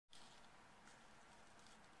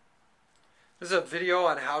This is a video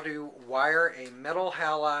on how to wire a metal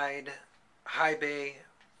halide high bay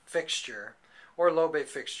fixture or low bay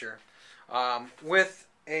fixture with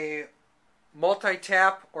a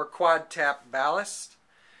multi-tap or quad tap ballast.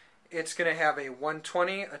 It's going to have a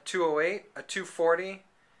 120, a 208, a 240,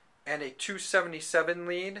 and a 277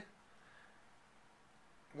 lead,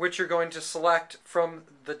 which you're going to select from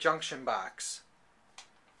the junction box.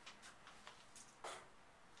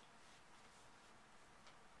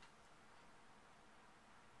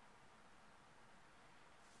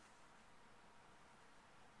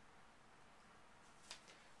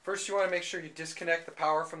 First, you want to make sure you disconnect the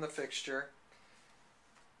power from the fixture.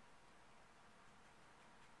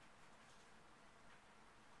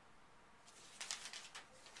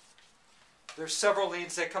 There's several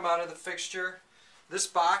leads that come out of the fixture. This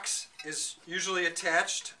box is usually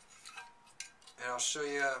attached, and I'll show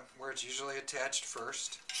you where it's usually attached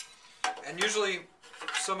first. And usually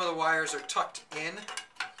some of the wires are tucked in,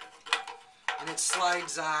 and it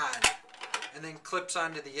slides on and then clips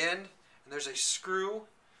onto the end, and there's a screw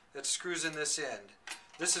that screws in this end.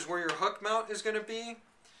 This is where your hook mount is going to be,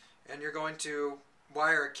 and you're going to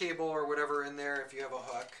wire a cable or whatever in there if you have a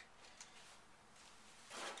hook,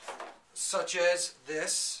 such as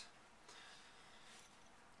this.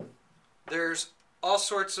 There's all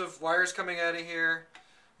sorts of wires coming out of here.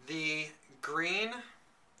 The green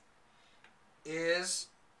is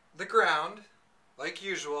the ground, like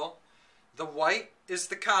usual. The white is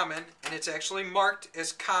the common, and it's actually marked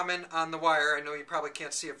as common on the wire. I know you probably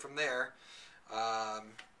can't see it from there.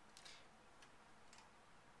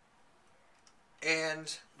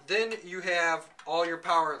 And then you have all your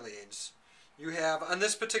power leads. You have, on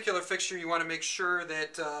this particular fixture, you want to make sure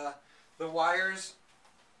that the wires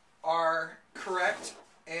are correct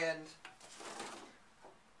and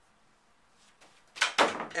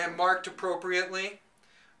marked appropriately.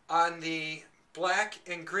 On the black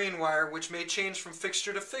and green wire, which may change from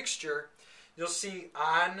fixture to fixture, you'll see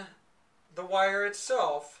on the wire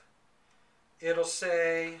itself, it'll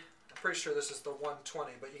say, I'm pretty sure this is the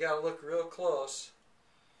 120, but you got to look real close.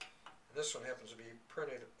 And this one happens to be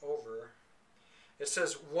printed over. It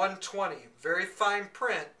says 120, very fine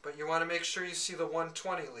print, but you want to make sure you see the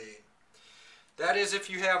 120 lead. That is, if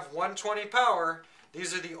you have 120 power,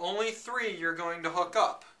 these are the only three you're going to hook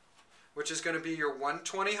up, which is going to be your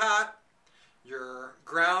 120 hot, your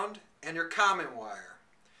ground, and your common wire.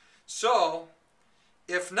 So,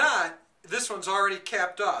 if not, this one's already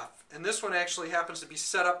capped off, and this one actually happens to be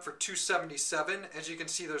set up for 277. As you can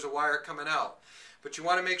see, there's a wire coming out. But you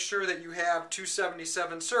want to make sure that you have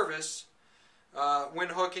 277 service when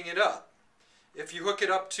hooking it up. If you hook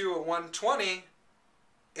it up to a 120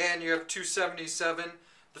 and you have 277,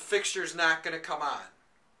 the fixture's not going to come on.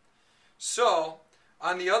 So,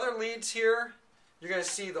 on the other leads here, you're going to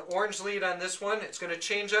see the orange lead on this one. It's going to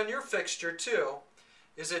change on your fixture too.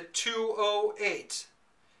 Is a 208.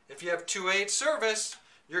 If you have 208 service,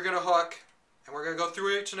 you're going to hook, and we're going to go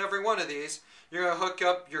through each and every one of these. You're going to hook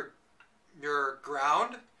up your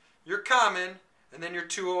ground, your common, and then your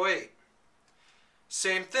 208.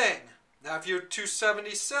 Same thing. Now if you have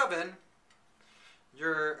 277,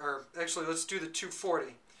 or actually let's do the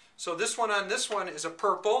 240. So this one on this one is a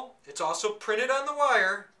purple. It's also printed on the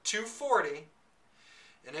wire, 240.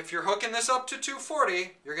 And if you're hooking this up to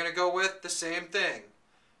 240, you're going to go with the same thing.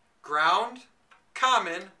 Ground,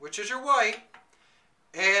 common, which is your white,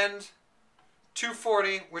 and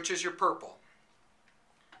 240, which is your purple.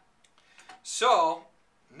 So,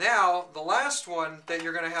 now the last one that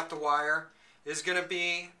you're going to have to wire is going to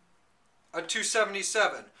be a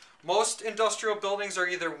 277. Most industrial buildings are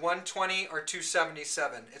either 120 or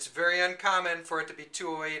 277. It's very uncommon for it to be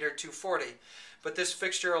 208 or 240, but this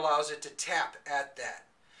fixture allows it to tap at that.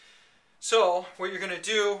 So what you're going to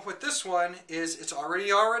do with this one is it's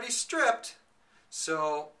already stripped.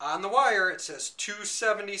 So on the wire it says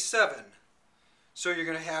 277. So you're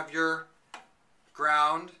going to have your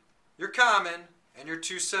ground, your common, and your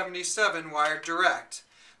 277 wired direct.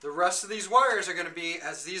 The rest of these wires are going to be,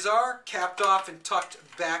 as these are, capped off and tucked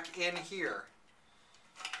back in here.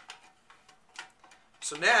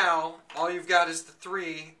 So now all you've got is the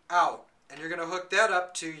three out, and you're going to hook that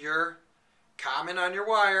up to your common on your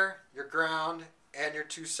wire, your ground, and your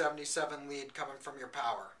 277 lead coming from your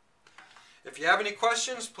power. If you have any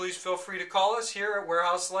questions, please feel free to call us here at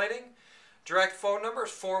Warehouse Lighting. Direct phone number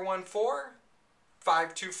is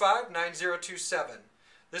 414-525-9027.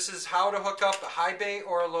 This is how to hook up a high bay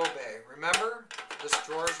or a low bay. Remember, this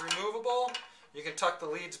drawer is removable. You can tuck the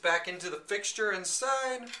leads back into the fixture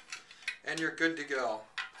inside, and you're good to go.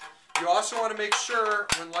 You also want to make sure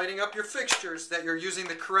when lighting up your fixtures that you're using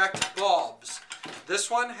the correct bulbs. This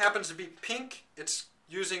one happens to be pink. It's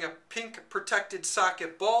using a pink protected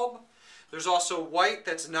socket bulb. There's also white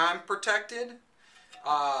that's non-protected.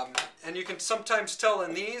 And you can sometimes tell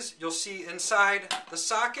in these, you'll see inside the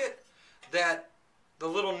socket that the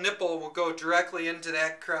little nipple will go directly into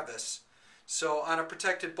that crevice. So on a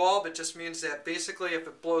protected bulb, it just means that basically if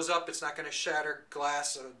it blows up, it's not going to shatter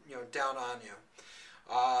glass down on you.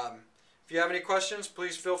 If you have any questions,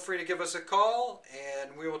 please feel free to give us a call,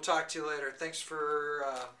 and we will talk to you later. Thanks for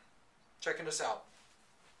checking us out.